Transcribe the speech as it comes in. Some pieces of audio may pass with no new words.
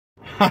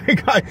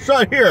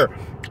Shut here.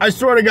 I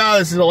swear to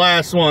God, this is the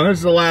last one. This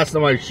is the last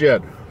of my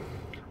shit.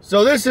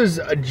 So this is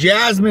a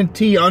Jasmine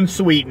tea,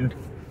 unsweetened.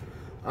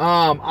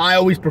 I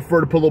always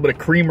prefer to put a little bit of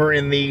creamer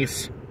in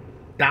these.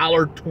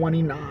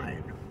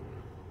 $1.29.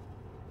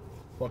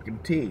 Fucking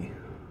tea.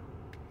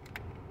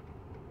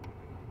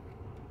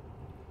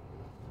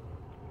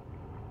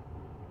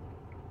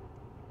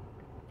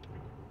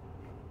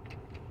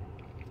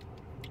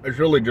 It's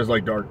really just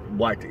like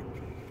black tea.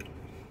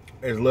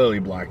 It's literally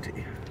black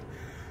tea.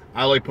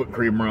 I like putting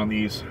creamer on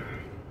these.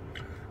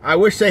 I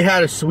wish they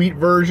had a sweet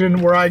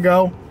version where I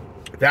go.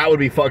 That would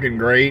be fucking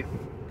great.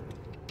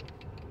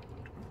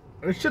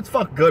 This shit's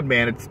fucking good,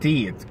 man. It's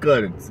tea. It's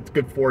good. It's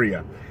good for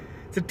you.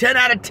 It's a 10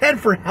 out of 10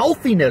 for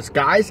healthiness,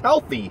 guys.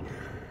 Healthy.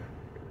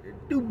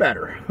 Do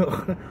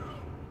better.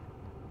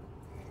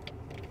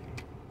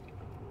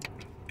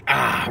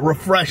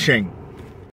 Refreshing.